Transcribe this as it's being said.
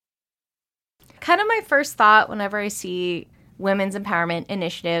kind of my first thought whenever I see women's empowerment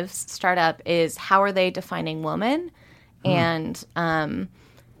initiatives start up is how are they defining woman? And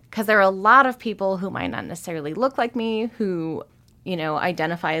because there are a lot of people who might not necessarily look like me who,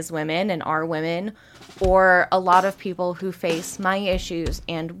 identify as women and are women, or a lot of people who face my issues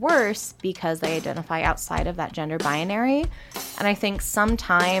and worse because they identify outside of that gender binary. And I think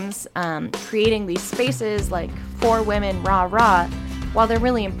sometimes creating these spaces like for women, rah, rah, while they're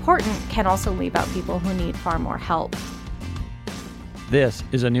really important, can also leave out people who need far more help. This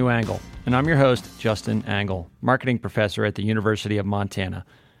is A New Angle, and I'm your host, Justin Angle, marketing professor at the University of Montana.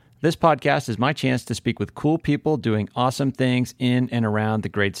 This podcast is my chance to speak with cool people doing awesome things in and around the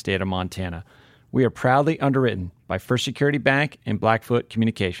great state of Montana. We are proudly underwritten by First Security Bank and Blackfoot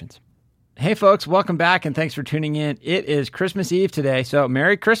Communications. Hey folks, welcome back and thanks for tuning in. It is Christmas Eve today, so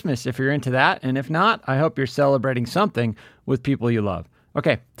Merry Christmas if you're into that, and if not, I hope you're celebrating something with people you love.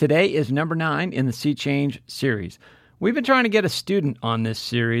 Okay, today is number 9 in the Sea Change series. We've been trying to get a student on this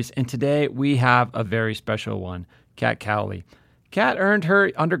series, and today we have a very special one, Kat Cowley. Kat earned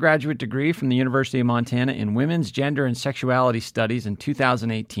her undergraduate degree from the University of Montana in Women's Gender and Sexuality Studies in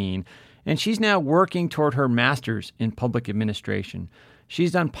 2018, and she's now working toward her master's in public administration.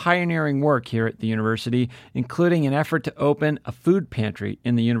 She's done pioneering work here at the university, including an effort to open a food pantry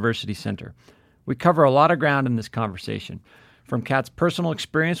in the university center. We cover a lot of ground in this conversation, from Kat's personal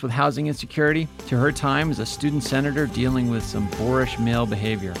experience with housing insecurity to her time as a student senator dealing with some boorish male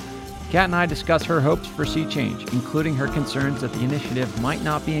behavior. Kat and I discuss her hopes for Sea Change, including her concerns that the initiative might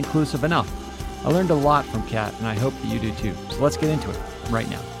not be inclusive enough. I learned a lot from Kat, and I hope that you do too. So let's get into it right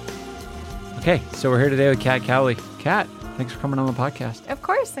now. Okay, so we're here today with Kat Cowley. Kat, thanks for coming on the podcast. Of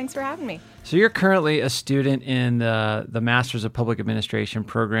course, thanks for having me. So you're currently a student in the Masters of Public Administration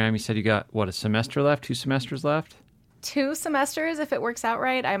program. You said you got, a semester left, 2 semesters left? 2 semesters. If it works out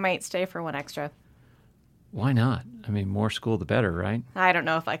right, I might stay for 1 extra. Why not? I mean, more school, the better, right? I don't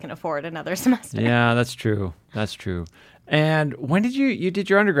know if I can afford another semester. Yeah, that's true. That's true. And when did you did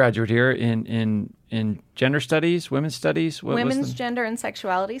your undergraduate here in gender studies, women's studies? Women's gender and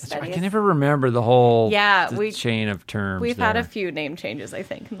sexuality studies. I can never remember the whole the chain of terms. We've had a few name changes, I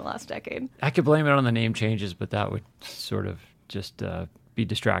think, in the last decade. I could blame it on the name changes, but that would sort of just be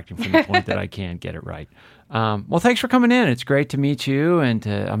distracting from the point that I can't get it right. Well, thanks for coming in. It's great to meet you, and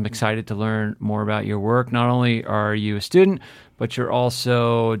I'm excited to learn more about your work. Not only are you a student, but you're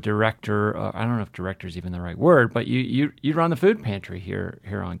also director. I don't know if director is even the right word, but you run the food pantry here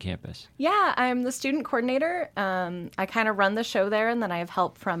on campus. Yeah, I'm the student coordinator. I kind of run the show there, and then I have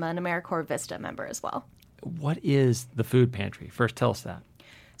help from an AmeriCorps Vista member as well. What is the food pantry? First, tell us that.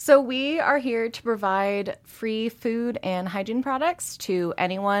 So we are here to provide free food and hygiene products to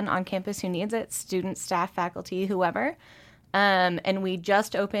anyone on campus who needs it, students, staff, faculty, whoever. And we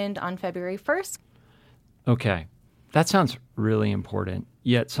just opened on February 1st. Okay. That sounds really important,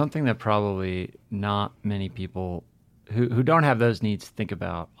 yet something that probably not many people who don't have those needs think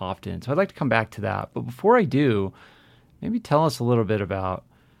about often. So I'd like to come back to that. But before I do, maybe tell us a little bit about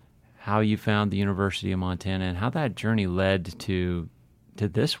how you found the University of Montana and how that journey led to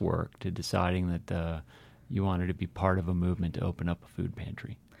this work, to deciding that you wanted to be part of a movement to open up a food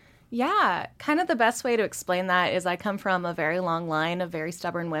pantry. Yeah, kind of the best way to explain that is I come from a very long line of very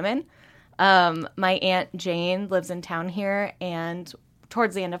stubborn women. My Aunt Jane lives in town here, and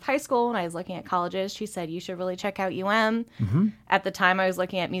towards the end of high school, when I was looking at colleges, she said, you should really check out UM. Mm-hmm. At the time, I was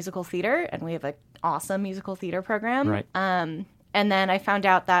looking at musical theater, and we have an awesome musical theater program. Right. And then I found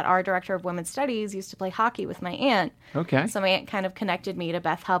out that our director of women's studies used to play hockey with my aunt. Okay. So my aunt kind of connected me to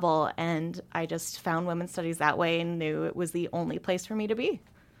Beth Hubble, and I just found women's studies that way and knew it was the only place for me to be.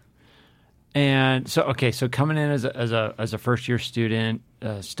 And so coming in as a first year student,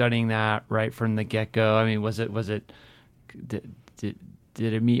 studying that right from the get go. I mean,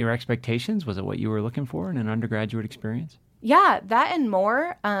 did it meet your expectations? Was it what you were looking for in an undergraduate experience? Yeah, that and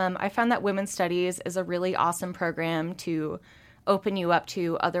more. I found that women's studies is a really awesome program to open you up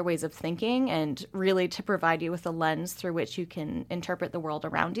to other ways of thinking and really to provide you with a lens through which you can interpret the world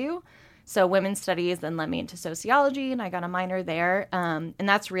around you. So women's studies then led me into sociology, and I got a minor there. And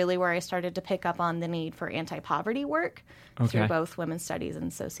that's really where I started to pick up on the need for anti-poverty work through both women's studies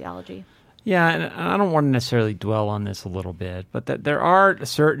and sociology. Yeah, and I don't want to necessarily dwell on this a little bit, but that there are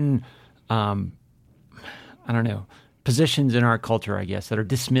certain, positions in our culture, I guess, that are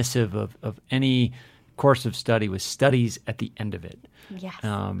dismissive of any course of study with studies at the end of it. Yes.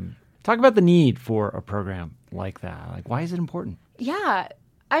 Talk about the need for a program like that. Like, why is it important? Yeah.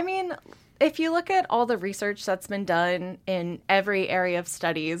 I mean, if you look at all the research that's been done in every area of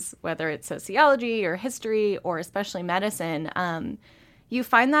studies, whether it's sociology or history or especially medicine, you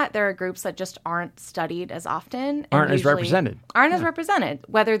find that there are groups that just aren't studied as often. And aren't as represented. Aren't as represented,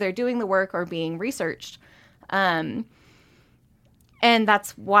 whether they're doing the work or being researched. And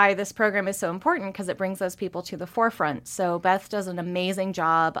that's why this program is so important, because it brings those people to the forefront. So Beth does an amazing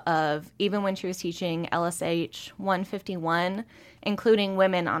job of, even when she was teaching LSH 151, including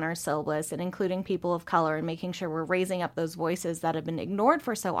women on our syllabus and including people of color, and making sure we're raising up those voices that have been ignored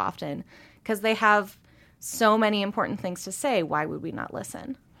for so often, because they have so many important things to say. Why would we not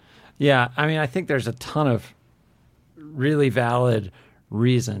listen? Yeah, I mean, I think there's a ton of really valid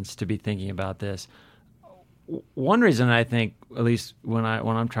reasons to be thinking about this. One reason I think, at least when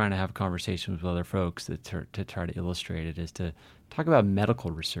I'm trying to have conversations with other folks to try to illustrate it, is to talk about medical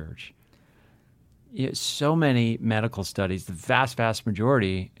research. So many medical studies, the vast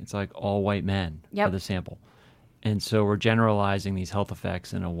majority, it's like all white men are the sample. And so we're generalizing these health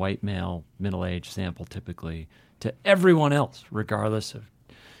effects in a white male, middle-aged sample typically to everyone else, regardless of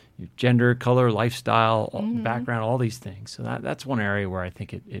your gender, color, lifestyle, background, all these things. So that's one area where I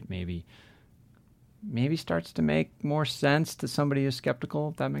think it maybe starts to make more sense to somebody who's skeptical,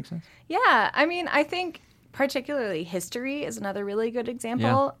 if that makes sense. Yeah. I mean, I think particularly history is another really good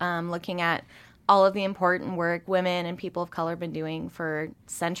example. Looking at all of the important work women and people of color have been doing for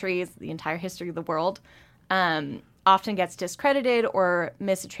centuries, the entire history of the world, often gets discredited or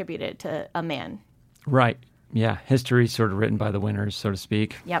misattributed to a man. Right. Yeah. History sort of written by the winners, so to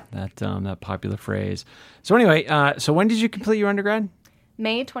speak. Yep. That popular phrase. So anyway, so when did you complete your undergrad?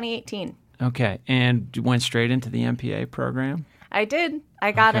 May 2018. Okay. And you went straight into the MPA program? I did.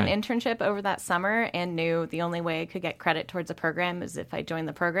 I got an internship over that summer and knew the only way I could get credit towards a program is if I joined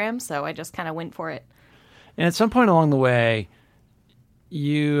the program. So I just kind of went for it. And at some point along the way,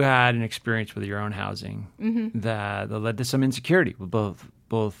 you had an experience with your own housing that led to some insecurity with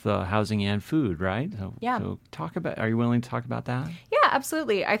both housing and food, right? So, yeah. So are you willing to talk about that? Yeah,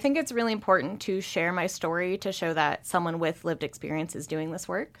 absolutely. I think it's really important to share my story to show that someone with lived experience is doing this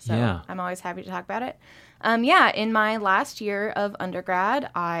work. So I'm always happy to talk about it. In my last year of undergrad,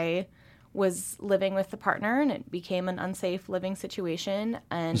 I was living with a partner, and it became an unsafe living situation.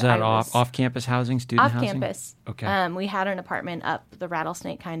 And was that off-campus housing, student housing? Off-campus. Okay. We had an apartment up the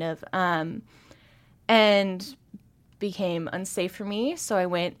Rattlesnake, kind of, and became unsafe for me. So I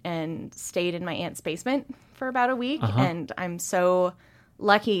went and stayed in my aunt's basement for about a week, and I'm so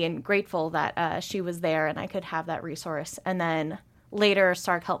lucky and grateful that she was there and I could have that resource. And then later,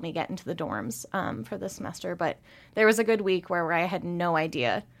 Stark helped me get into the dorms for the semester. But there was a good week where I had no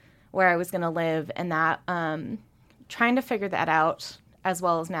idea where I was going to live, and that trying to figure that out as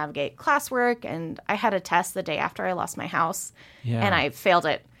well as navigate classwork. And I had a test the day after I lost my house, and I failed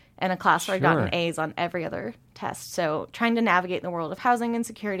it in a class where I got an A's on every other test. So trying to navigate the world of housing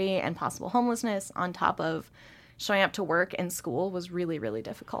insecurity and possible homelessness on top of showing up to work and school was really, really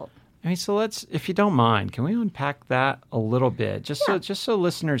difficult. I mean, so if you don't mind, can we unpack that a little bit, just so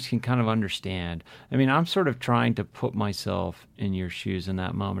listeners can kind of understand? I mean, I'm sort of trying to put myself in your shoes in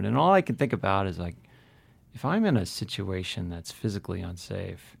that moment, and all I can think about is like, if I'm in a situation that's physically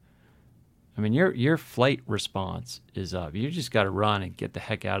unsafe, I mean, your flight response is up. You just got to run and get the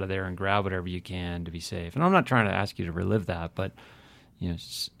heck out of there and grab whatever you can to be safe. And I'm not trying to ask you to relive that, but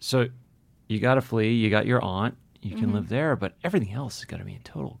so you got to flee. You got your aunt. You can live there, but everything else has got to be in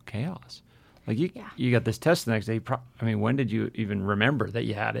total chaos. Like you got this test the next day. When did you even remember that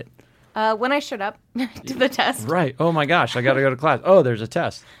you had it? When I showed up to the test. Right. Oh my gosh, I got to go to class. Oh, there's a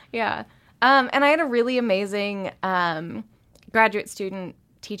test. Yeah. And I had a really amazing graduate student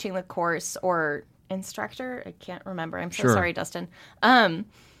teaching the course, or instructor. I can't remember. I'm so sorry, Dustin. And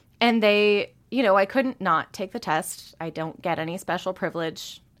they, I couldn't not take the test. I don't get any special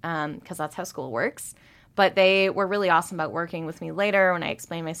privilege because that's how school works. But they were really awesome about working with me later when I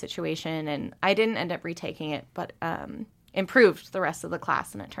explained my situation, and I didn't end up retaking it, but improved the rest of the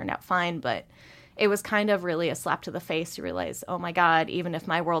class, and it turned out fine. But it was kind of really a slap to the face to realize, oh my God, even if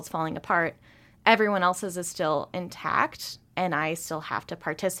my world's falling apart, everyone else's is still intact, and I still have to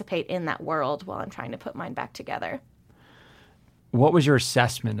participate in that world while I'm trying to put mine back together. What was your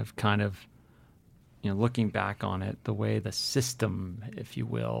assessment of kind of, looking back on it, the way the system, if you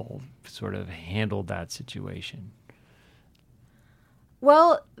will, sort of handled that situation?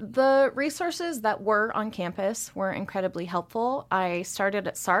 Well, the resources that were on campus were incredibly helpful. I started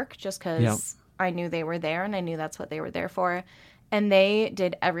at SARC just because I knew they were there, and I knew that's what they were there for. And they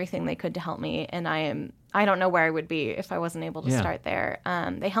did everything they could to help me. And I don't know where I would be if I wasn't able to start there.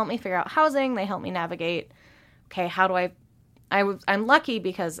 They helped me figure out housing. They helped me navigate, okay, how do I'm lucky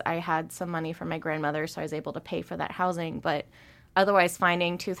because I had some money from my grandmother, so I was able to pay for that housing. But otherwise,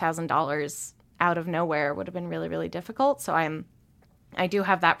 finding $2,000 out of nowhere would have been really, really difficult. So I'm I do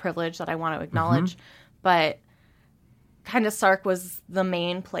have that privilege that I want to acknowledge, but kind of SARC was the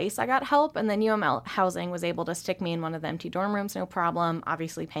main place I got help, and then UML Housing was able to stick me in one of the empty dorm rooms, no problem.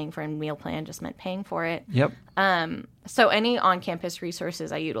 Obviously, paying for a meal plan just meant paying for it. Yep. So any on-campus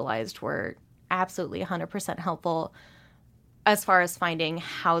resources I utilized were absolutely 100% helpful as far as finding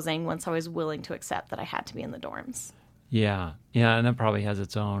housing once I was willing to accept that I had to be in the dorms. Yeah. Yeah, and that probably has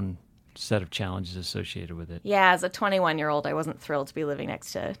its own set of challenges associated with it. Yeah, as a 21-year-old, I wasn't thrilled to be living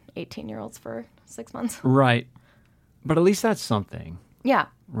next to 18-year-olds for 6 months. Right. But at least that's something. Yeah,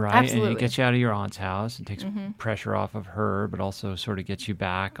 right? Absolutely. And it gets you out of your aunt's house. It takes pressure off of her, but also sort of gets you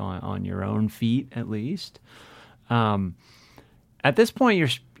back on your own feet, at least. At this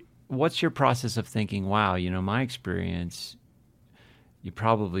point, what's your process of thinking, wow, my experience, you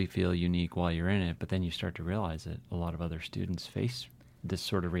probably feel unique while you're in it, but then you start to realize that a lot of other students face this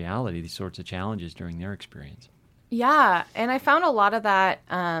sort of reality, these sorts of challenges during their experience. Yeah, and I found a lot of that,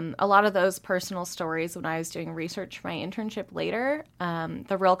 a lot of those personal stories when I was doing research for my internship later.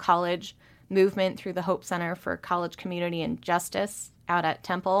 The Real College movement through the Hope Center for College Community and Justice out at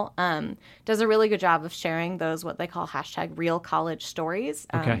Temple does a really good job of sharing those, what they call hashtag real college stories,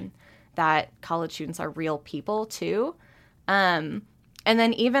 that college students are real people too. And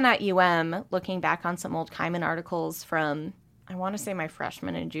then even at UM, looking back on some old Kaiman articles from, I want to say my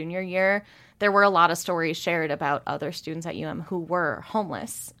freshman and junior year, there were a lot of stories shared about other students at UM who were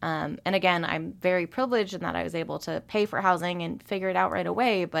homeless. And again, I'm very privileged in that I was able to pay for housing and figure it out right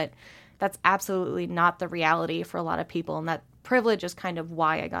away, but that's absolutely not the reality for a lot of people. And that privilege is kind of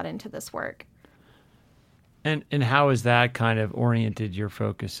why I got into this work. And how has that kind of oriented your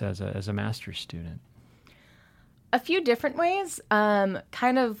focus as a master's student? A few different ways.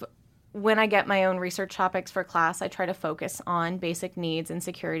 Kind of when I get my own research topics for class, I try to focus on basic needs and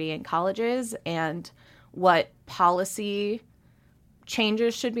security in colleges and what policy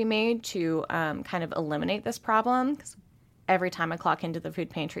changes should be made to kind of eliminate this problem. 'Cause every time I clock into the food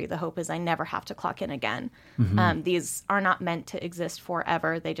pantry, the hope is I never have to clock in again. These are not meant to exist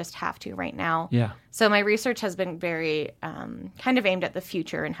forever. They just have to right now. Yeah. So my research has been very kind of aimed at the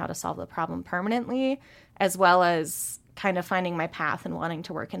future and how to solve the problem permanently, as well as kind of finding my path and wanting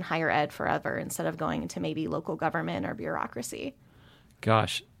to work in higher ed forever instead of going into maybe local government or bureaucracy.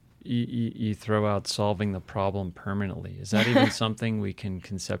 Gosh, you throw out solving the problem permanently. Is that even something we can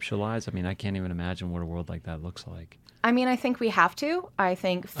conceptualize? I mean, I can't even imagine what a world like that looks like. I mean, I think we have to. I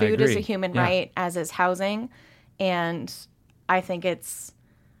think food is a human right, as is housing. And I think it's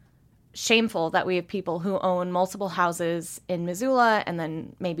shameful that we have people who own multiple houses in Missoula and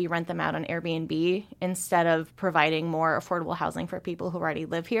then maybe rent them out on Airbnb instead of providing more affordable housing for people who already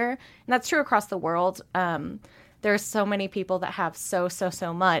live here. And that's true across the world. There's so many people that have so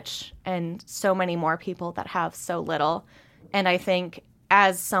much and so many more people that have so little. And I think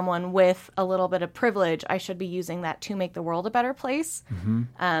as someone with a little bit of privilege, I should be using that to make the world a better place.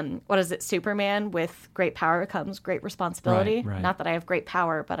 What is it? Superman, with great power comes great responsibility. Right. Not that I have great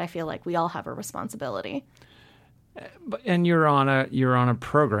power, but I feel like we all have a responsibility. And you're on a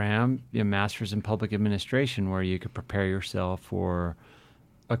program, a master's in public administration, where you could prepare yourself for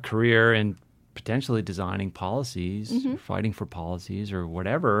a career in potentially designing policies, fighting for policies, or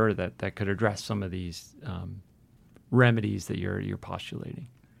whatever that could address some of these remedies that you're postulating.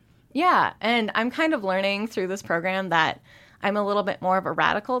 Yeah, and I'm kind of learning through this program that I'm a little bit more of a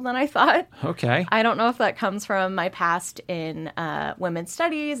radical than I thought. Okay. I don't know if that comes from my past in women's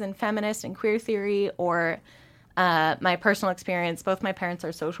studies and feminist and queer theory, or my personal experience. Both my parents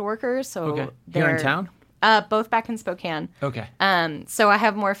are social workers, so Here in town? Both back in Spokane. Okay. So I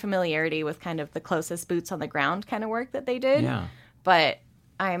have more familiarity with kind of the closest boots on the ground kind of work that they did. Yeah. But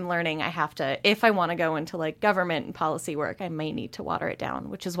I'm learning I have to, if I want to go into like government and policy work, I may need to water it down,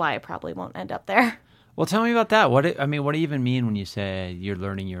 which is why I probably won't end up there. Well, tell me about that. What do you even mean when you say you're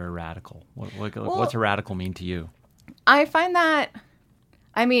learning you're a radical? What's a radical mean to you? I find that,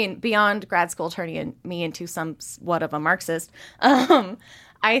 beyond grad school turning me into somewhat of a Marxist,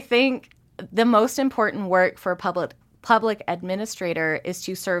 I think the most important work for a public administrator is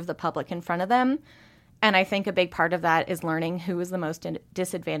to serve the public in front of them. And I think a big part of that is learning who is the most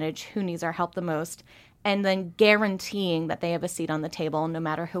disadvantaged, who needs our help the most, and then guaranteeing that they have a seat on the table no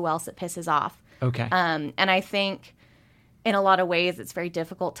matter who else it pisses off. Okay. And I think in a lot of ways it's very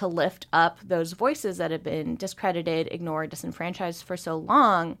difficult to lift up those voices that have been discredited, ignored, disenfranchised for so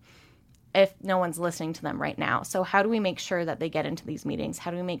long if no one's listening to them right now. So how do we make sure that they get into these meetings? How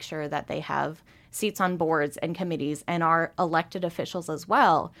do we make sure that they have seats on boards and committees and are elected officials as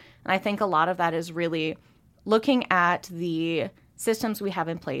well? And I think a lot of that is really looking at the systems we have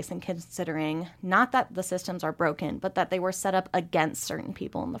in place and considering not that the systems are broken, but that they were set up against certain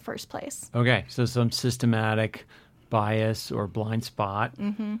people in the first place. Okay, so some systematic bias or blind spot,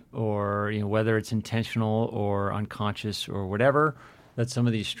 or whether it's intentional or unconscious or whatever, that some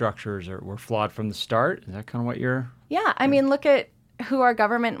of these structures were flawed from the start. Is that kind of what you're... Yeah, I mean, look at who our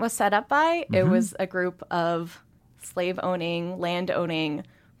government was set up by. It was a group of slave-owning, land-owning,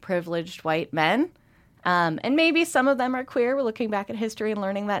 privileged white men. And maybe some of them are queer. We're looking back at history and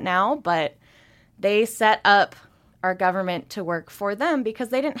learning that now. But they set up our government to work for them because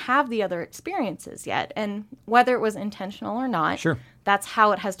they didn't have the other experiences yet. And whether it was intentional or not, Sure. That's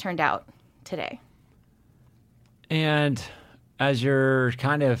how it has turned out today. And as you're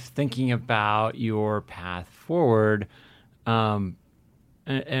kind of thinking about your path forward, and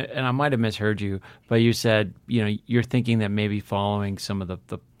I might have misheard you, but you said, you're thinking that maybe following some of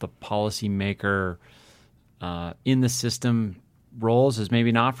the policymaker in the system roles is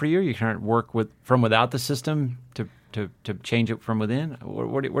maybe not for you. You can't work from without the system to change it from within.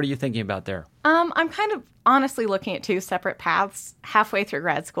 What are you thinking about there? I'm kind of honestly looking at two separate paths. Halfway through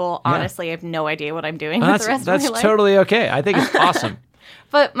grad school, honestly, I have no idea what I'm doing with the rest of my life. That's totally okay. I think it's awesome.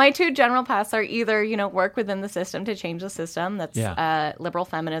 But my two general paths are either, work within the system to change the system. That's liberal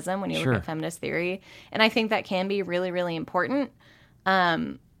feminism when you look at feminist theory. And I think that can be really, really important.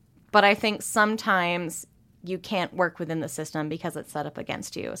 But I think sometimes you can't work within the system because it's set up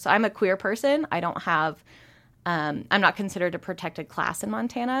against you. So I'm a queer person. I don't have... I'm not considered a protected class in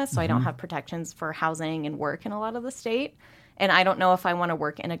Montana, so I don't have protections for housing and work in a lot of the state. And I don't know if I want to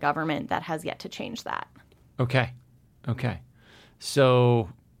work in a government that has yet to change that. Okay. So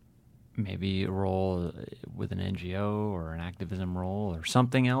maybe a role with an NGO or an activism role or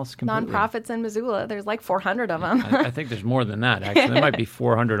something else completely? Nonprofits in Missoula. There's like 400 of them. I think there's more than that, actually. There might be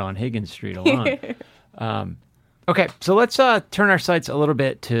 400 on Higgins Street alone. Okay, so let's turn our sights a little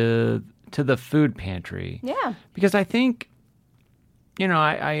bit to the food pantry. Yeah. Because I think,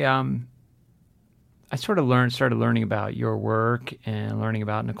 I sort of started learning about your work and learning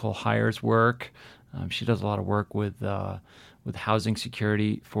about Nicole Heyer's work. She does a lot of work with housing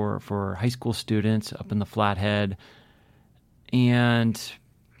security for high school students up in the Flathead. And,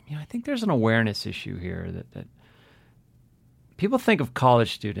 I think there's an awareness issue here that people think of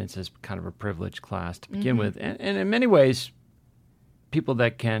college students as kind of a privileged class to begin with. And in many ways, people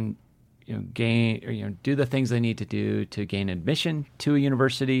that can gain or do the things they need to do to gain admission to a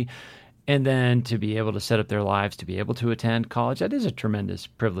university and then to be able to set up their lives to be able to attend college. That is a tremendous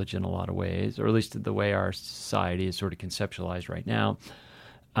privilege in a lot of ways, or at least the way our society is sort of conceptualized right now.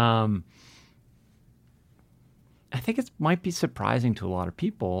 I think it might be surprising to a lot of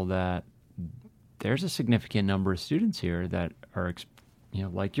people that there's a significant number of students here that are,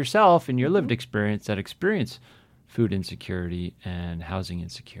 like yourself and your lived experience, that experience food insecurity and housing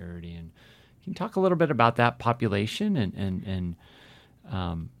insecurity. And can you talk a little bit about that population and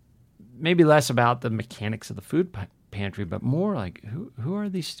maybe less about the mechanics of the food pantry, but more like who are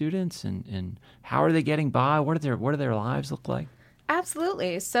these students and how are they getting by? What do their lives look like?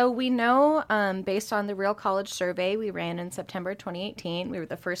 Absolutely. So we know, based on the Real College Survey we ran in September 2018, we were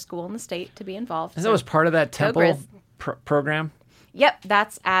the first school in the state to be involved. And that was part of that Temple program? Yep,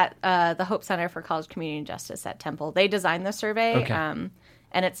 that's at the Hope Center for College Community and Justice at Temple. They designed the survey, okay.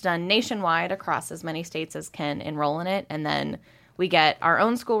 And it's done nationwide across as many states as can enroll in it. And then we get our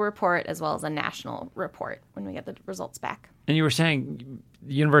own school report as well as a national report when we get the results back. And you were saying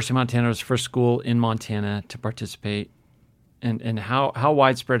the University of Montana was the first school in Montana to participate. And how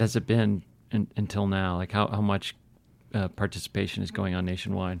widespread has it been until now? Like how much participation is going on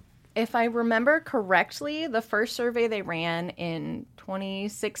nationwide? If I remember correctly, the first survey they ran in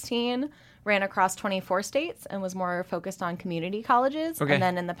 2016 ran across 24 states and was more focused on community colleges. Okay. And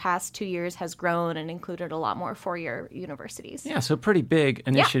then in the past 2 years has grown and included a lot more four-year universities. Yeah, so pretty big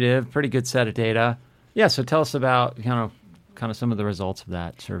initiative, pretty good set of data. Yeah, so tell us about kind of some of the results of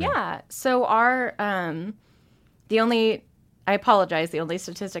that survey. Yeah, so our the only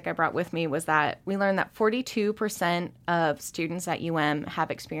statistic I brought with me was that we learned that 42% of students at UM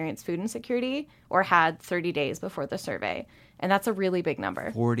have experienced food insecurity or had 30 days before the survey. And that's a really big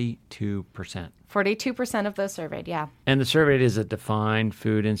number. 42%. 42% of those surveyed, yeah. And the survey, is it define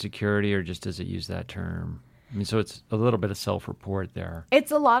food insecurity or just does it use that term? I mean, so it's a little bit of self-report there.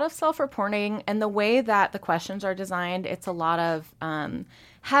 It's a lot of self-reporting, and the way that the questions are designed, it's a lot of,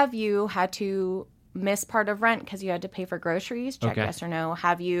 have you had to miss part of rent because you had to pay for groceries? Check yes or no.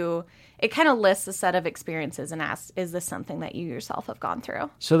 It kind of lists a set of experiences and asks, is this something that you yourself have gone through?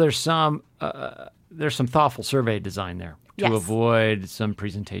 So there's some thoughtful survey design there. to avoid some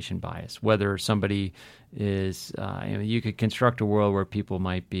presentation bias, whether somebody is, you could construct a world where people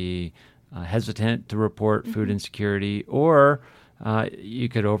might be hesitant to report food insecurity, or you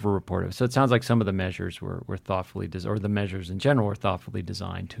could over-report it. So it sounds like some of the measures were thoughtfully or the measures in general were thoughtfully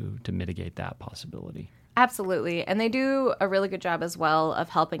designed to mitigate that possibility. Absolutely. And they do a really good job as well of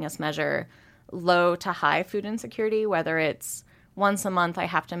helping us measure low to high food insecurity, whether it's once a month I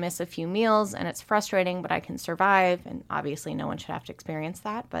have to miss a few meals and it's frustrating, but I can survive. And obviously no one should have to experience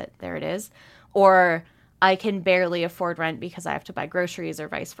that, but there it is. Or I can barely afford rent because I have to buy groceries or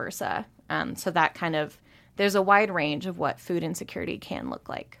vice versa. So that kind of, there's a wide range of what food insecurity can look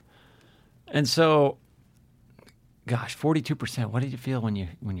like. And so, gosh, 42%. What did you feel when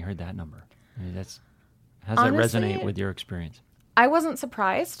you heard that number? I mean, how's that resonate with your experience? I wasn't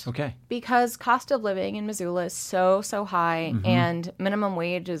surprised. Okay. Because cost of living in Missoula is so high, and minimum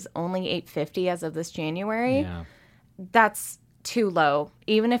wage is only $8.50 as of this January. Yeah. That's too low.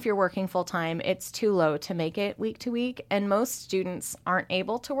 Even if you're working full time, it's too low to make it week to week. And most students aren't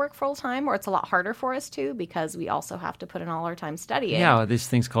able to work full time, or it's a lot harder for us to, because we also have to put in all our time studying. Yeah, these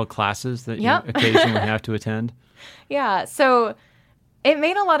things called classes that you occasionally have to attend. Yeah. So it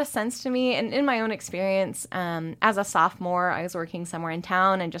made a lot of sense to me. And in my own experience, as a sophomore, I was working somewhere in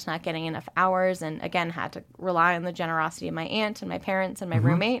town and just not getting enough hours. And again, had to rely on the generosity of my aunt and my parents and my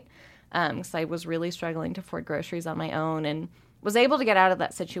roommate, because I was really struggling to afford groceries on my own, and was able to get out of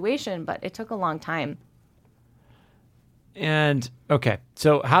that situation, but it took a long time. And, okay,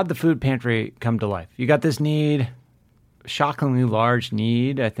 so how'd the food pantry come to life? You got this need, shockingly large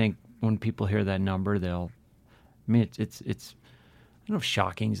need. I think when people hear that number, it's I don't know if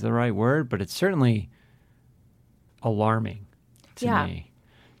shocking is the right word, but it's certainly alarming to me.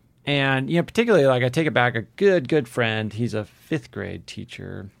 And, particularly, like, I take it back, a good friend, he's a 5th grade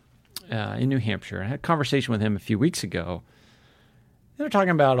teacher in New Hampshire. I had a conversation with him a few weeks ago. They're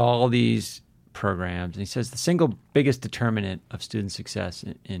talking about all these programs, and he says the single biggest determinant of student success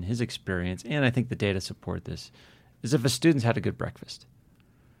in his experience, and I think the data support this, is if a student's had a good breakfast.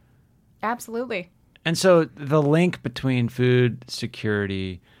 Absolutely. And so the link between food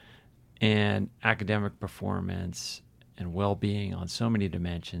security and academic performance and well-being on so many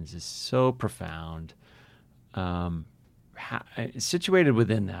dimensions is so profound. Situated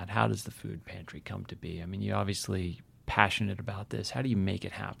within that, how does the food pantry come to be? I mean, you obviously passionate about this. How do you make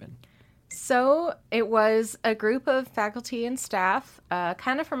it happen? So it was a group of faculty and staff,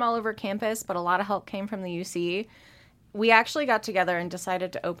 kind of from all over campus, but a lot of help came from the UC. We actually got together and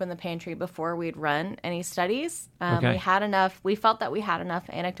decided to open the pantry before we'd run any studies. We felt that we had enough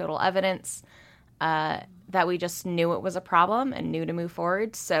anecdotal evidence that we just knew it was a problem and knew to move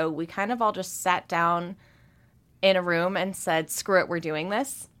forward. So we kind of all just sat down in a room and said, screw it, we're doing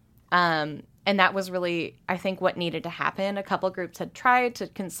this. And that was really, I think, what needed to happen. A couple groups had tried to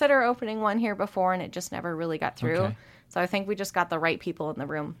consider opening one here before, and it just never really got through. Okay. So I think we just got the right people in the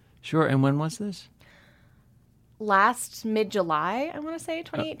room. Sure. And when was this? Last mid-July, I want to say,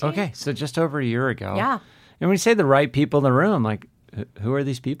 2018. Okay, so just over a year ago. Yeah. And when you say the right people in the room, like, who are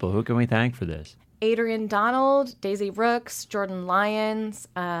these people? Who can we thank for this? Adrian Donald, Daisy Rooks, Jordan Lyons.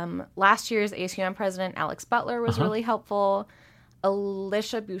 Last year's ACUM president, Alex Butler, was really helpful.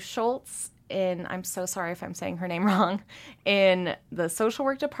 Alicia Buchholz, I'm so sorry if I'm saying her name wrong, in the social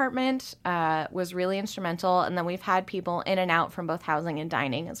work department, was really instrumental. And then we've had people in and out from both housing and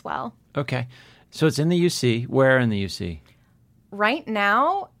dining as well. Okay. So it's in the UC. Where in the UC? Right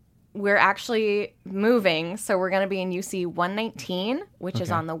now, we're actually moving. So we're going to be in UC 119, which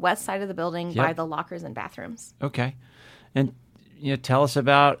is on the west side of the building by the lockers and bathrooms. Okay. And tell us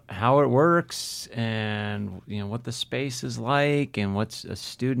about how it works and what the space is like and what's a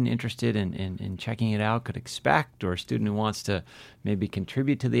student interested in checking it out could expect, or a student who wants to maybe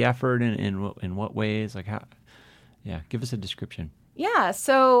contribute to the effort in what ways. Like how? Yeah, give us a description. Yeah,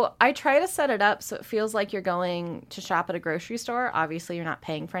 so I try to set it up so it feels like you're going to shop at a grocery store. Obviously, you're not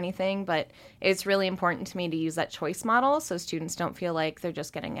paying for anything, but it's really important to me to use that choice model so students don't feel like they're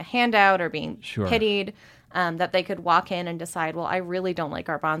just getting a handout or being pitied, that they could walk in and decide, well, I really don't like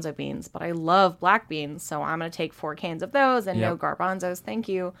garbanzo beans, but I love black beans, so I'm going to take 4 cans of those and no garbanzos, thank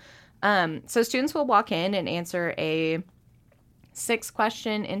you. So students will walk in and answer a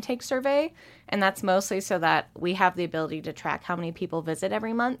 6-question intake survey, and that's mostly so that we have the ability to track how many people visit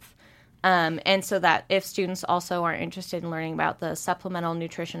every month, and so that if students also are interested in learning about the Supplemental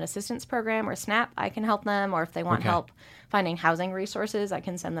Nutrition Assistance Program, or SNAP, I can help them, or if they want help finding housing resources, I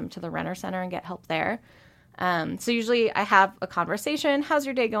can send them to the Renner Center and get help there. So usually I have a conversation, how's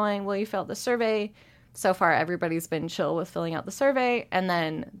your day going, will you fill out the survey? So far everybody's been chill with filling out the survey, and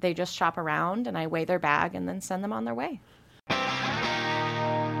then they just shop around and I weigh their bag and then send them on their way.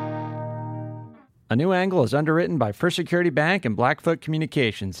 A New Angle is underwritten by First Security Bank and Blackfoot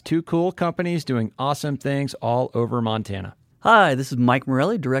Communications, two cool companies doing awesome things all over Montana. Hi, this is Mike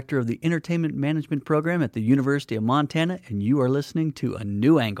Morelli, Director of the Entertainment Management Program at the University of Montana, and you are listening to A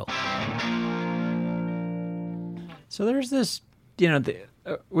New Angle. So there's this,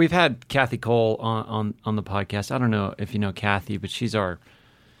 we've had Kathy Cole on the podcast. I don't know if you know Kathy, but she's our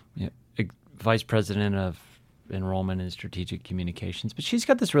Vice President of Enrollment and Strategic Communications. But she's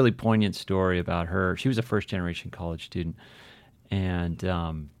got this really poignant story about her. She was a first-generation college student, and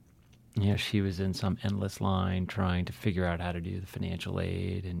she was in some endless line trying to figure out how to do the financial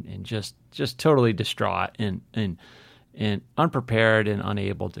aid, and just totally distraught and unprepared and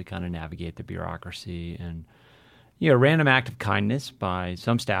unable to kind of navigate the bureaucracy. And a random act of kindness by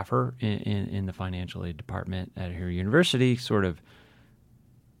some staffer in the financial aid department at her university sort of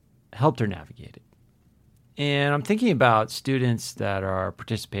helped her navigate it. And I'm thinking about students that are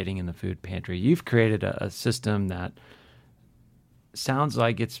participating in the food pantry. You've created a system that sounds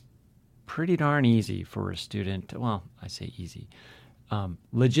like it's pretty darn easy for a student. Well, I say easy,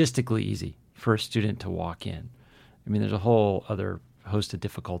 logistically easy for a student to walk in. I mean, there's a whole other host of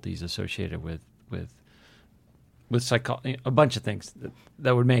difficulties associated with a bunch of things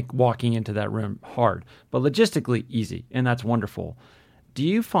that would make walking into that room hard, but logistically easy, and that's wonderful. Do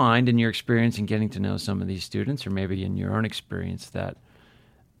you find in your experience in getting to know some of these students, or maybe in your own experience, that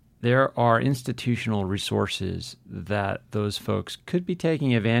there are institutional resources that those folks could be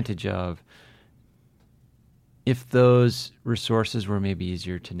taking advantage of if those resources were maybe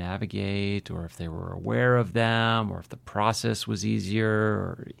easier to navigate, or if they were aware of them, or if the process was easier,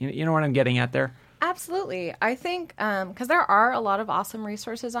 or you know what I'm getting at there? Absolutely. I think because there are a lot of awesome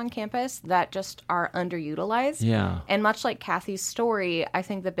resources on campus that just are underutilized. Yeah. And much like Kathy's story, I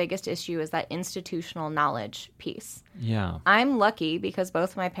think the biggest issue is that institutional knowledge piece. Yeah. I'm lucky because both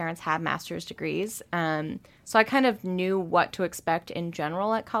of my parents have master's degrees. So I kind of knew what to expect in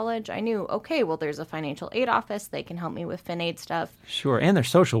general at college. I knew, okay, well, there's a financial aid office. They can help me with fin aid stuff. Sure. And they're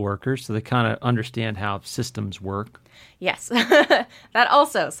social workers, so they kind of understand how systems work. Yes, that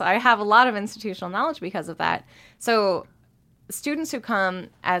also. So I have a lot of institutional knowledge because of that. So students who come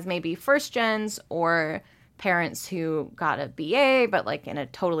as maybe first gens or parents who got a BA, but like in a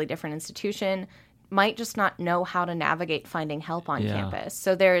totally different institution, might just not know how to navigate finding help on campus.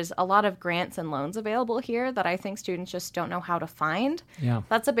 So there's a lot of grants and loans available here that I think students just don't know how to find. Yeah.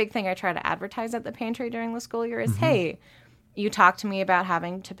 That's a big thing I try to advertise at the pantry during the school year is, hey, you talked to me about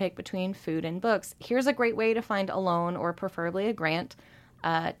having to pick between food and books. Here's a great way to find a loan or preferably a grant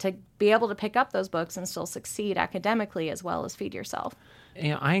to be able to pick up those books and still succeed academically as well as feed yourself.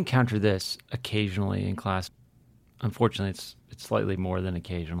 I encounter this occasionally in class. Unfortunately, it's slightly more than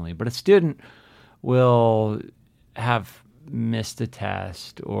occasionally, but a student will have missed a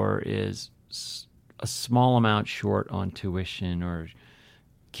test or is a small amount short on tuition or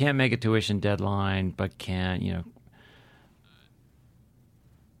can't make a tuition deadline but can,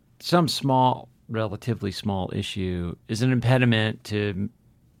 some relatively small issue is an impediment to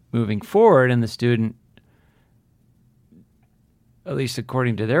moving forward, and the student, at least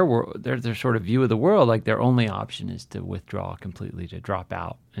according to their sort of view of the world, like their only option is to withdraw completely, to drop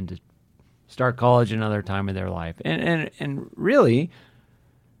out, and to start college another time of their life. And really,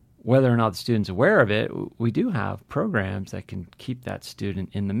 whether or not the student's aware of it, we do have programs that can keep that student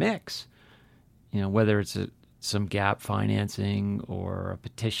in the mix. Whether it's some gap financing or a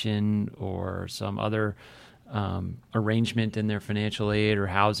petition or some other arrangement in their financial aid or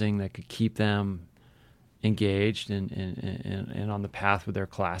housing that could keep them engaged and on the path with their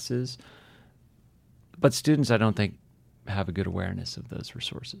classes. But students, I don't think, have a good awareness of those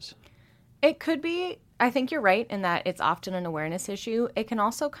resources. It could be. I think you're right in that it's often an awareness issue. It can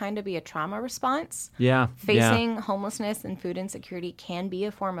also kind of be a trauma response. Yeah. Facing homelessness and food insecurity can be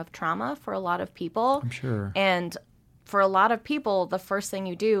a form of trauma for a lot of people. I'm sure. And for a lot of people, the first thing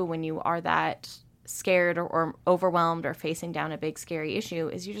you do when you are that scared or overwhelmed or facing down a big scary issue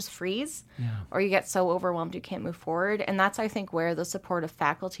is you just freeze or you get so overwhelmed you can't move forward. And that's, I think, where the support of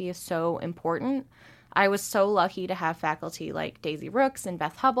faculty is so important. I was so lucky to have faculty like Daisy Rooks and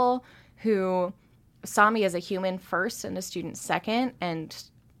Beth Hubble who saw me as a human first and a student second, and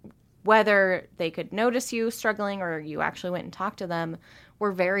whether they could notice you struggling or you actually went and talked to them,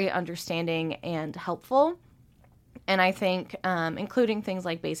 were very understanding and helpful. And I think including things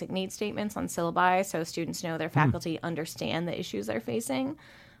like basic needs statements on syllabi so students know their faculty understand the issues they're facing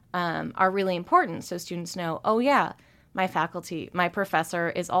are really important. So students know, oh yeah, my professor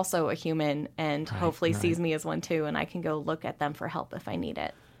is also a human and hopefully sees me as one too, and I can go look at them for help if I need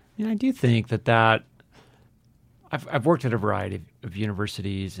it. Yeah, I do think that I've worked at a variety of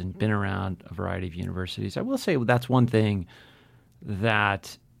universities and been around a variety of universities. I will say that's one thing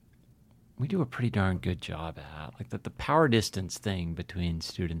that we do a pretty darn good job at. Like the power distance thing between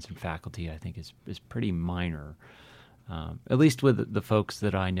students and faculty, I think is pretty minor, at least with the folks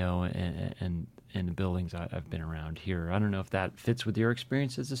that I know and the buildings I've been around here. I don't know if that fits with your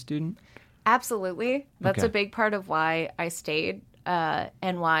experience as a student. Absolutely. That's Okay. a big part of why I stayed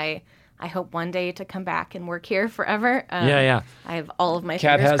and why I hope one day to come back and work here forever. Yeah. I have all of my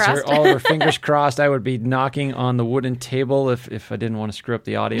Kat fingers has crossed. all of her fingers crossed. I would be knocking on the wooden table if I didn't want to screw up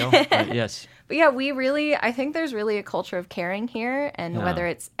the audio. But yes. But yeah, I think there's really a culture of caring here, and Yeah. whether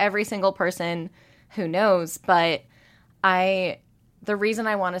it's every single person, who knows, but the reason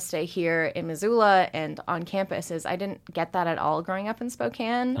I want to stay here in Missoula and on campus is I didn't get that at all growing up in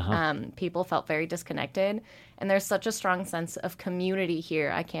Spokane. People felt very disconnected, and there's such a strong sense of community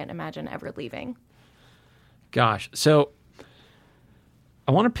here. I can't imagine ever leaving. Gosh. So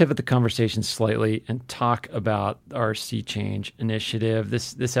I want to pivot the conversation slightly and talk about our Sea Change initiative.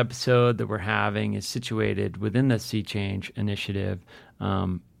 This episode that we're having is situated within the Sea Change initiative.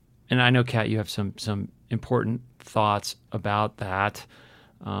 And I know, Kat, you have some important thoughts about that.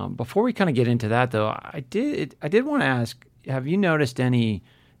 Before we kind of get into that, though, I did want to ask: have you noticed any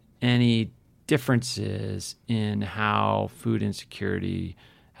differences in how food insecurity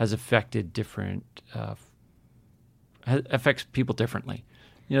has affected affects people differently?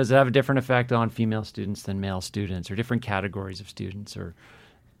 You know, does it have a different effect on female students than male students, or different categories of students? Or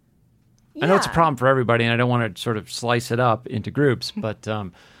I know it's a Yeah. problem for everybody, and I don't want to sort of slice it up into groups, but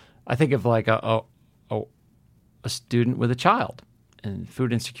I think of like a student with a child, and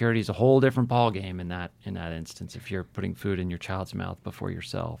food insecurity is a whole different ballgame in that instance. If you're putting food in your child's mouth before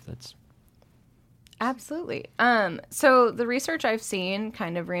yourself, that's Absolutely. So the research I've seen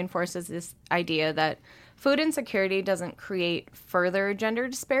kind of reinforces this idea that food insecurity doesn't create further gender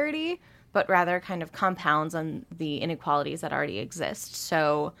disparity, but rather kind of compounds on the inequalities that already exist.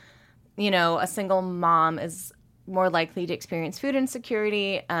 So, a single mom is more likely to experience food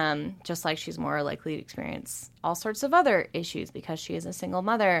insecurity, just like she's more likely to experience all sorts of other issues because she is a single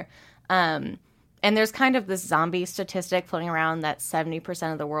mother. And there's kind of this zombie statistic floating around that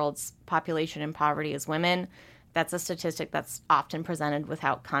 70% of the world's population in poverty is women. That's a statistic that's often presented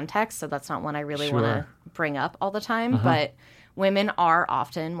without context, so that's not one I really want to bring up all the time. But women are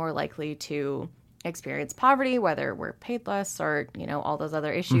often more likely to experience poverty, whether we're paid less or, all those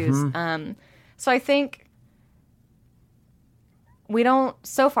other issues. So I think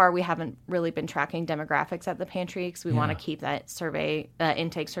so far we haven't really been tracking demographics at the pantry because we want to keep that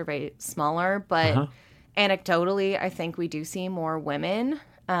intake survey smaller. But anecdotally, I think we do see more women.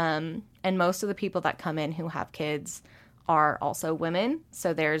 And most of the people that come in who have kids are also women.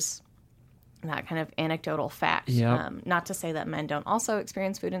 So there's that kind of anecdotal fact. Yep. Not to say that men don't also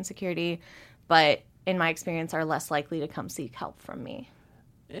experience food insecurity, but in my experience are less likely to come seek help from me.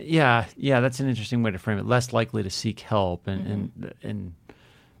 Yeah, that's an interesting way to frame it. Less likely to seek help, and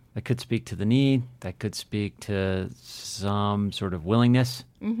that could speak to the need. That could speak to some sort of willingness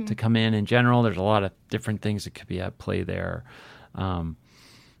to come in general. There's a lot of different things that could be at play there.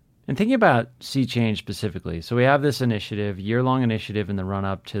 And thinking about Sea Change specifically, so we have this initiative, year-long initiative in the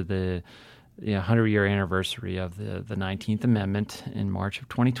run-up to the 100-year anniversary of the 19th Amendment in March of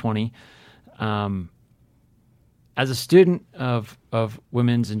 2020. As a student of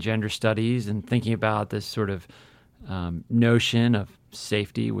women's and gender studies and thinking about this sort of notion of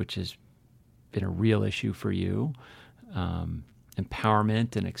safety, which has been a real issue for you,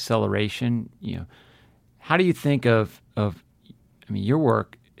 empowerment and acceleration, how do you think of your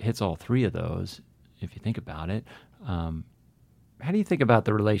work hits all three of those, if you think about it. How do you think about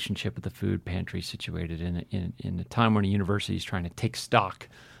the relationship with the food pantry situated in a time when a university is trying to take stock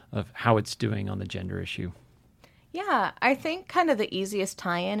of how it's doing on the gender issue? Yeah, I think kind of the easiest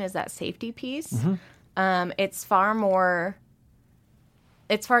tie-in is that safety piece. It's far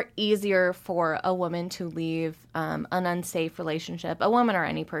easier for a woman to leave an unsafe relationship, a woman or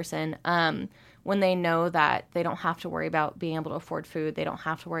any person, when they know that they don't have to worry about being able to afford food. They don't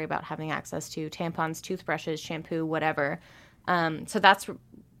have to worry about having access to tampons, toothbrushes, shampoo, whatever. So that's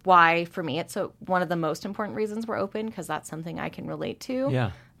why, for me, it's one of the most important reasons we're open, because that's something I can relate to.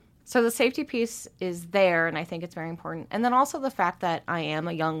 Yeah. So the safety piece is there, and I think it's very important. And then also the fact that I am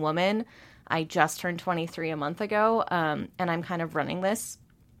a young woman. I just turned 23 a month ago, and I'm kind of running this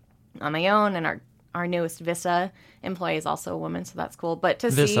on my own, and our newest Vista employee is also a woman, so that's cool. But to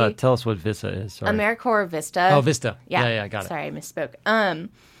Vista, see... tell us what Vista is. Sorry. AmeriCorps Vista. Oh, Vista. Yeah, I got it. Sorry, I misspoke.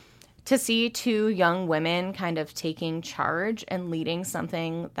 to see two young women kind of taking charge and leading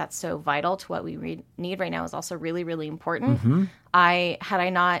something that's so vital to what we need right now is also really, really important. Had I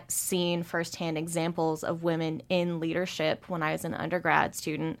not seen firsthand examples of women in leadership when I was an undergrad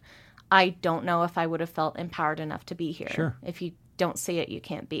student, I don't know if I would have felt empowered enough to be here. Sure. If you don't see it, you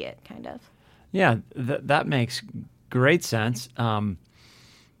can't be it, kind of. Yeah, that makes great sense.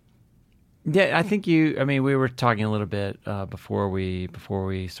 Yeah, I think we were talking a little bit before we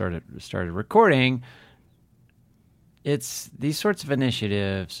started recording. It's these sorts of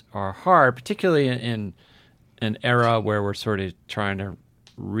initiatives are hard, particularly in an era where we're sort of trying to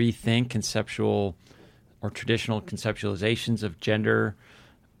rethink conceptual or traditional conceptualizations of gender.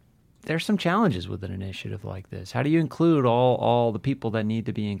 There's some challenges with an initiative like this. How do you include all the people that need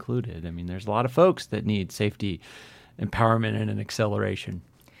to be included? I mean, there's a lot of folks that need safety, empowerment, and an acceleration.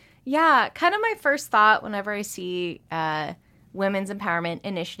 Yeah, kind of my first thought whenever I see women's empowerment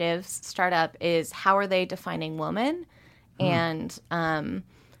initiatives start up is how are they defining woman? And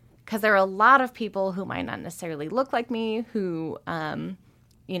because there are a lot of people who might not necessarily look like me who,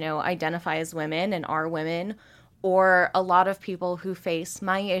 identify as women and are women, or a lot of people who face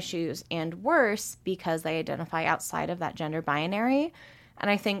my issues and worse because they identify outside of that gender binary. And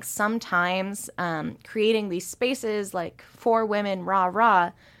I think sometimes creating these spaces like for women,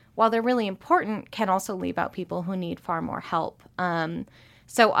 rah, while they're really important, can also leave out people who need far more help. And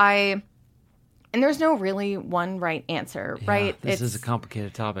there's no really one right answer, right? This is a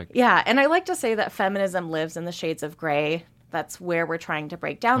complicated topic. Yeah, and I like to say that feminism lives in the shades of gray. That's where we're trying to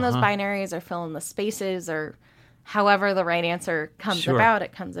break down those binaries or fill in the spaces or however the right answer comes about,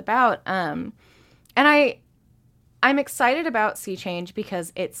 it comes about. And I'm excited about Sea Change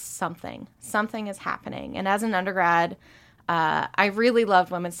because it's something. Something is happening. And as an undergrad, I really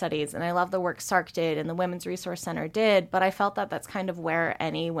loved women's studies, and I love the work SARC did and the Women's Resource Center did, but I felt that that's kind of where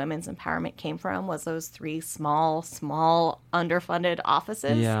any women's empowerment came from, was those three small, underfunded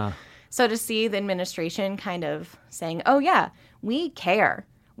offices. Yeah. So to see the administration kind of saying, oh yeah, we care,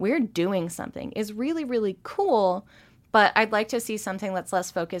 we're doing something, is really, really cool. But I'd like to see something that's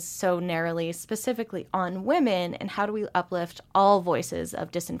less focused so narrowly, specifically on women, and how do we uplift all voices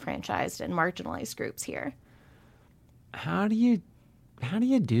of disenfranchised and marginalized groups here? How do you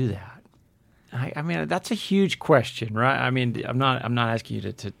do that? I mean, that's a huge question, right? I mean, I'm not asking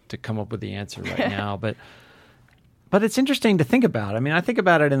you to come up with the answer right now, but it's interesting to think about. I mean, I think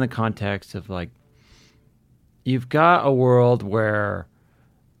about it in the context of like, you've got a world where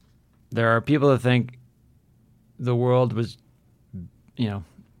there are people that think the world was,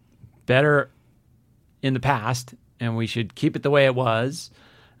 better in the past and we should keep it the way it was.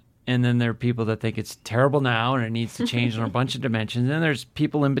 And then there are people that think it's terrible now and it needs to change on a bunch of dimensions. And then there's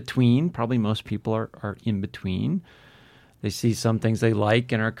people in between. Probably most people are in between. They see some things they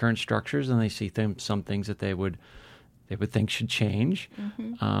like in our current structures, and they see some things that they would think should change.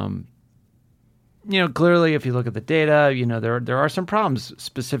 Clearly, if you look at the data, there are some problems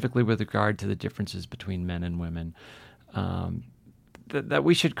specifically with regard to the differences between men and women that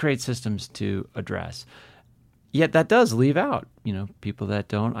we should create systems to address. Yet that does leave out, people that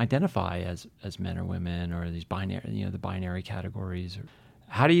don't identify as men or women, or these binary, the binary categories.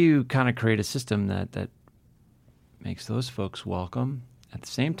 How do you kind of create a system that makes those folks welcome, at the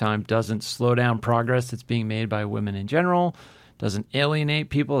same time doesn't slow down progress that's being made by women in general, doesn't alienate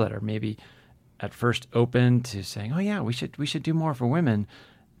people that are maybe at first open to saying, oh yeah, we should do more for women.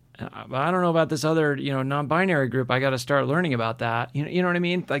 But I don't know about this other, non-binary group. I got to start learning about that. You know what I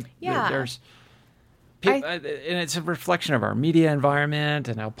mean? Like, there's... and it's a reflection of our media environment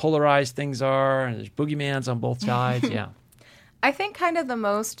and how polarized things are, and there's boogeymans on both sides. Yeah. I think kind of the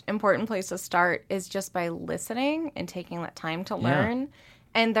most important place to start is just by listening and taking that time to learn. Yeah.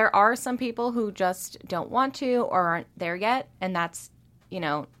 And there are some people who just don't want to or aren't there yet, and that's,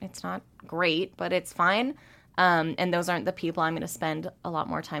 it's not great, but it's fine. And those aren't the people I'm going to spend a lot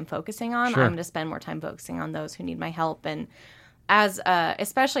more time focusing on. Sure. I'm going to spend more time focusing on those who need my help. And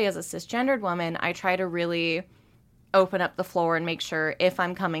especially as a cisgendered woman, I try to really open up the floor and make sure if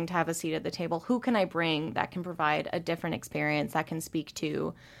I'm coming to have a seat at the table, who can I bring that can provide a different experience, that can speak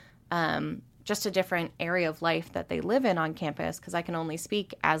to just a different area of life that they live in on campus, because I can only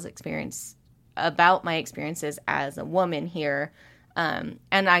speak about my experiences as a woman here. And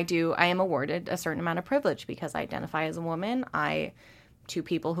I am awarded a certain amount of privilege because I identify as a woman. Two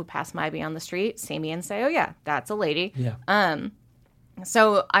people who pass by me on the street see me and say, oh yeah, that's a lady. Yeah.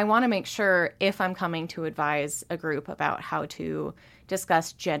 So I want to make sure if I'm coming to advise a group about how to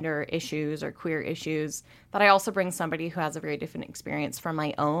discuss gender issues or queer issues, that I also bring somebody who has a very different experience from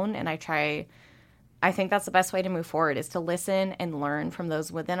my own. And I try I think that's the best way to move forward, is to listen and learn from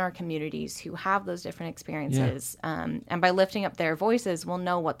those within our communities who have those different experiences. Yeah. And by lifting up their voices, we'll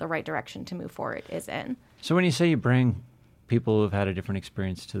know what the right direction to move forward is in. So when you say you bring people who have had a different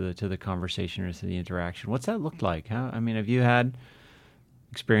experience to the conversation or to the interaction, what's that look like? Have you had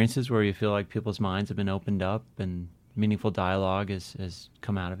experiences where you feel like people's minds have been opened up and meaningful dialogue has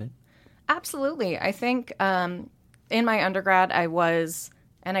come out of it? Absolutely. I think in my undergrad, I was,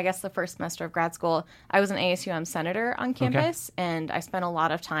 and I guess the first semester of grad school, I was an ASUM senator on campus, and I spent a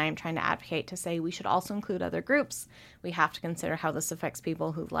lot of time trying to advocate to say we should also include other groups. We have to consider how this affects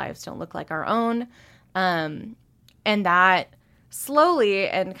people whose lives don't look like our own. And that slowly,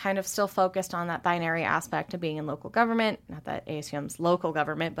 and kind of still focused on that binary aspect of being in local government, not that ASUM's local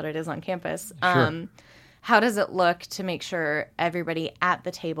government, but it is on campus. Sure. How does it look to make sure everybody at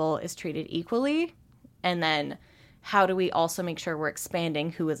the table is treated equally? And then how do we also make sure we're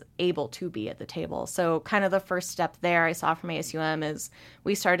expanding who is able to be at the table? So kind of the first step there I saw from ASUM is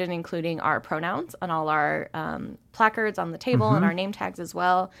we started including our pronouns on all our placards on the table and our name tags as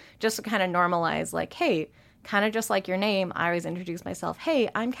well, just to kind of normalize, like, hey, kind of just like your name, I always introduce myself, hey,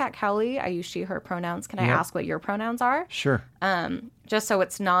 I'm Kat Cowley. I use she, her pronouns. Can I ask what your pronouns are? Sure. Just so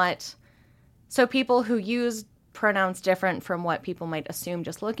it's not... So people who use pronouns different from what people might assume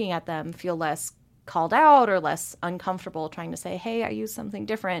just looking at them feel less called out or less uncomfortable trying to say, hey, I use something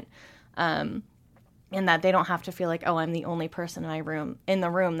different, and that they don't have to feel like, oh, I'm the only person in the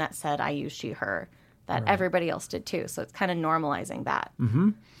room that said I use she, her, that everybody else did too. So it's kind of normalizing that.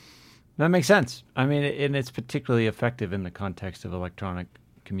 Mm-hmm. That makes sense. And it's particularly effective in the context of electronic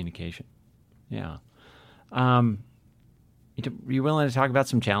communication. Yeah. Are you willing to talk about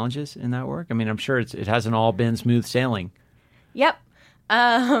some challenges in that work? I'm sure it hasn't all been smooth sailing. Yep.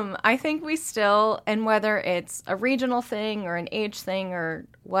 I think we still, and whether it's a regional thing or an age thing or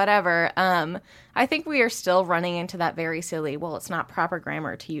whatever, I think we are still running into that very silly, well, it's not proper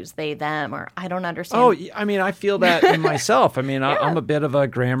grammar to use they, them, or I don't understand. Oh, I feel that in myself. I'm a bit of a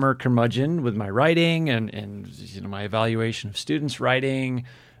grammar curmudgeon with my writing and my evaluation of students' writing.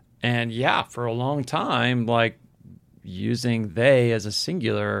 And yeah, for a long time, like, using they as a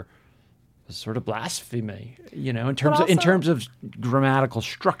singular was sort of blasphemy, in terms of grammatical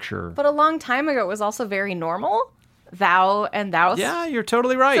structure. But a long time ago, it was also very normal. Thou and thou. Yeah, you're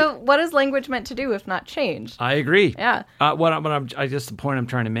totally right. So what is language meant to do if not change? I agree. Yeah. I guess the point I'm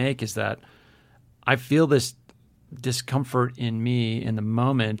trying to make is that I feel this discomfort in me in the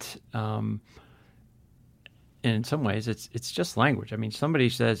moment. And in some ways, it's just language. Somebody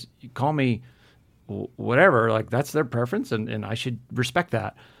says, you call me whatever, like, that's their preference, and I should respect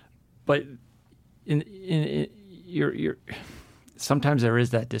that. But you're sometimes there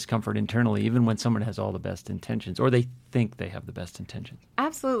is that discomfort internally, even when someone has all the best intentions, or they think they have the best intentions.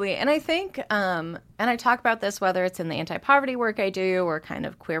 Absolutely. And I think, and I talk about this, whether it's in the anti-poverty work I do or kind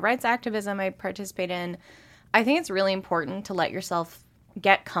of queer rights activism I participate in, I think it's really important to let yourself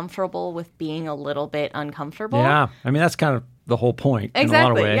get comfortable with being a little bit uncomfortable. Yeah. That's kind of the whole point.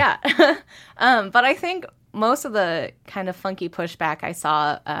 Exactly. In a lot of ways. Yeah. But I think most of the kind of funky pushback I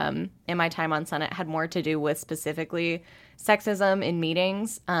saw in my time on Senate had more to do with specifically sexism in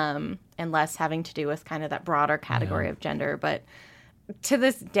meetings, and less having to do with kind of that broader category of gender. But to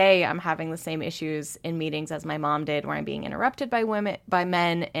this day, I'm having the same issues in meetings as my mom did, where I'm being interrupted by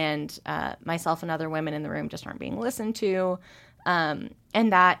men, and myself and other women in the room just aren't being listened to. And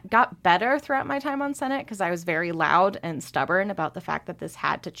that got better throughout my time on Senate because I was very loud and stubborn about the fact that this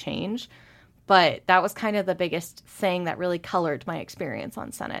had to change. But that was kind of the biggest thing that really colored my experience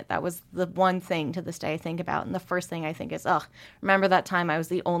on Senate. That was the one thing to this day I think about. And the first thing I think is, remember that time I was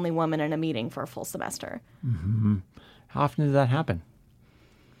the only woman in a meeting for a full semester. Mm-hmm. How often did that happen?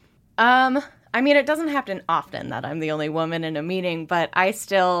 It doesn't happen often that I'm the only woman in a meeting, but I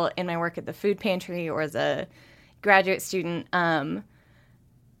still, in my work at the food pantry or as a graduate student,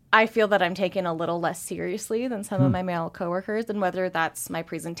 I feel that I'm taken a little less seriously than some of my male coworkers, and whether that's my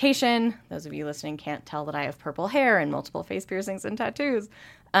presentation, those of you listening can't tell that I have purple hair and multiple face piercings and tattoos,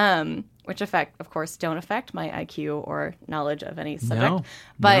 which of course, don't affect my IQ or knowledge of any subject.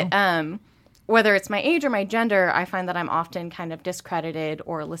 But whether it's my age or my gender, I find that I'm often kind of discredited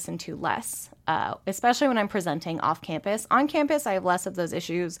or listened to less, especially when I'm presenting off campus. On campus, I have less of those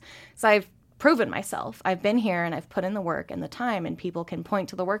issues, so I've proven myself. I've been here and I've put in the work and the time, and people can point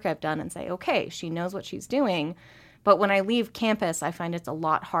to the work I've done and say, okay, she knows what she's doing. But when I leave campus, I find it's a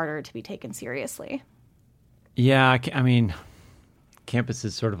lot harder to be taken seriously. Yeah, campus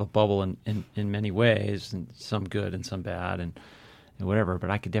is sort of a bubble in many ways, and some good and some bad and whatever,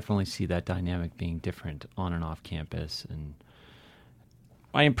 but I could definitely see that dynamic being different on and off campus. And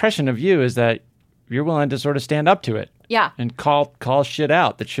my impression of you is that you're willing to sort of stand up to it. Yeah. And call shit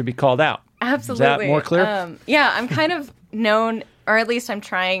out that should be called out. Absolutely. Is that more clear? Yeah, I'm kind of known, or at least I'm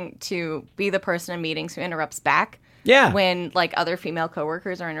trying to be the person in meetings who interrupts back. Yeah. When like other female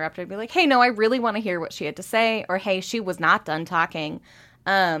coworkers are interrupted, I'd be like, hey, no, I really want to hear what she had to say, or hey, she was not done talking.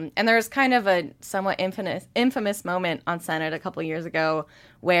 And there's kind of a somewhat infamous moment on Senate a couple years ago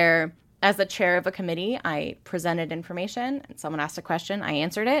where, as the chair of a committee, I presented information and someone asked a question. I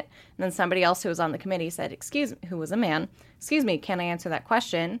answered it. And then somebody else who was on the committee said, who was a man, excuse me, can I answer that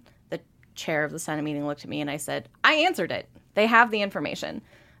question? The chair of the Senate meeting looked at me and I said, I answered it. They have the information.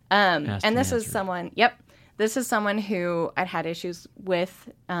 And this is someone, this is someone who I'd had issues with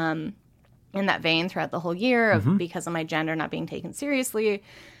in that vein throughout the whole year because of my gender not being taken seriously.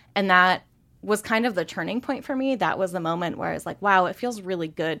 And that was kind of the turning point for me. That was the moment where I was like, wow, it feels really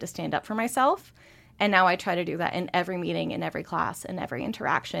good to stand up for myself. And now I try to do that in every meeting, in every class, in every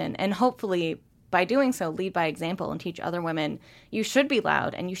interaction. And hopefully by doing so, lead by example and teach other women, you should be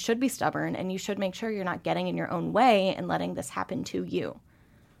loud and you should be stubborn and you should make sure you're not getting in your own way and letting this happen to you.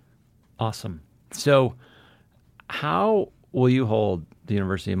 Awesome. So how will you hold the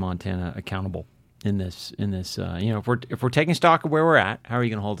University of Montana accountable in this, if we're taking stock of where we're at, how are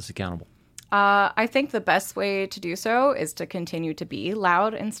you going to hold us accountable? I think the best way to do so is to continue to be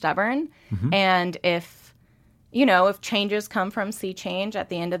loud and stubborn. And if changes come from SEA Change at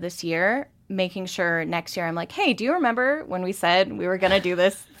the end of this year, making sure next year I'm like, hey, do you remember when we said we were going to do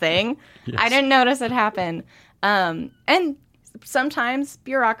this thing? Yes. I didn't notice it happen. And sometimes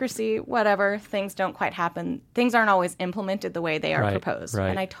bureaucracy, whatever, things don't quite happen. Things aren't always implemented the way they are proposed. Right.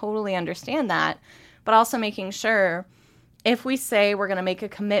 And I totally understand that. But also making sure if we say we're going to make a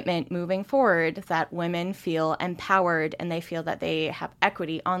commitment moving forward that women feel empowered and they feel that they have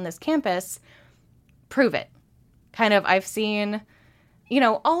equity on this campus, prove it. I've seen,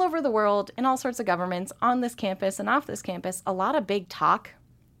 all over the world in all sorts of governments on this campus and off this campus, a lot of big talk.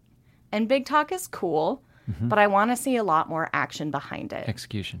 And big talk is cool, but I want to see a lot more action behind it.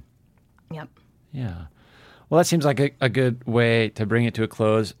 Execution. Yep. Yeah. Well, that seems like a good way to bring it to a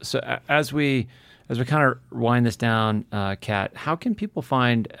close. So as we kind of wind this down, Kat, how can people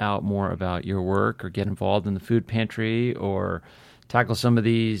find out more about your work or get involved in the food pantry or tackle some of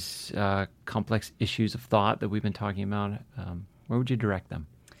these complex issues of thought that we've been talking about? Where would you direct them?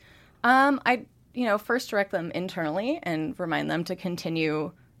 I first direct them internally and remind them to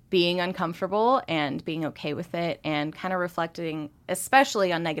continue being uncomfortable and being okay with it and kind of reflecting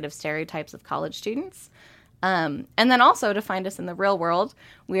especially on negative stereotypes of college students. And then also to find us in the real world,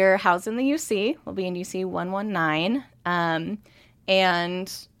 we're housed in the UC. We'll be in UC 119.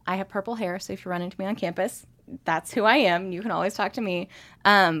 And I have purple hair, so if you run into me on campus, that's who I am. You can always talk to me.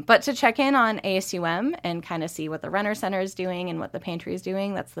 But to check in on ASUM and kind of see what the Renner Center is doing and what the pantry is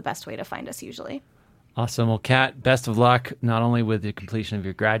doing, that's the best way to find us usually. Awesome. Well, Kat, best of luck, not only with the completion of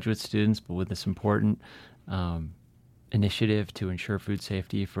your graduate students, but with this important initiative to ensure food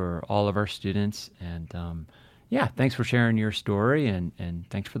safety for all of our students. And thanks for sharing your story and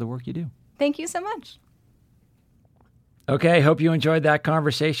thanks for the work you do. Thank you so much. Okay, hope you enjoyed that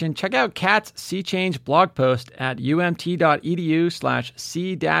conversation. Check out Kat's SEA Change blog post at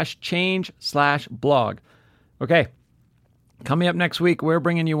umt.edu/c-change/blog. Okay, coming up next week, we're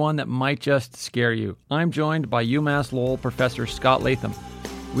bringing you one that might just scare you. I'm joined by UMass Lowell professor Scott Latham.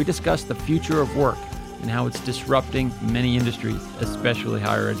 We discuss the future of work and how it's disrupting many industries, especially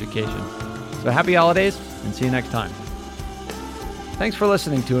higher education. So happy holidays, and see you next time. Thanks for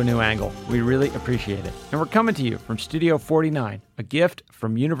listening to A New Angle. We really appreciate it. And we're coming to you from Studio 49, a gift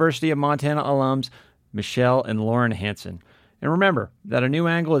from University of Montana alums Michelle and Lauren Hansen. And remember that A New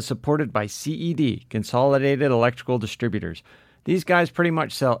Angle is supported by CED, Consolidated Electrical Distributors. These guys pretty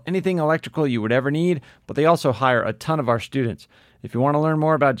much sell anything electrical you would ever need, but they also hire a ton of our students. If you want to learn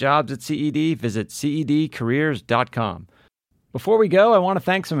more about jobs at CED, visit cedcareers.com. Before we go, I want to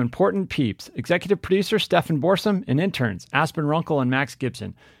thank some important peeps. Executive producer Stefan Borsum and interns Aspen Runkle and Max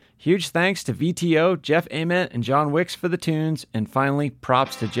Gibson. Huge thanks to VTO, Jeff Ament, and John Wicks for the tunes. And finally,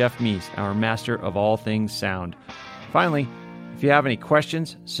 props to Jeff Meese, our master of all things sound. Finally, if you have any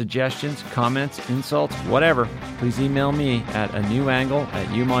questions, suggestions, comments, insults, whatever, please email me at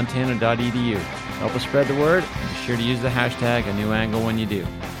anewangle@umontana.edu. Help us spread the word, and be sure to use the hashtag #anewangle when you do.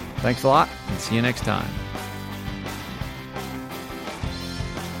 Thanks a lot, and see you next time.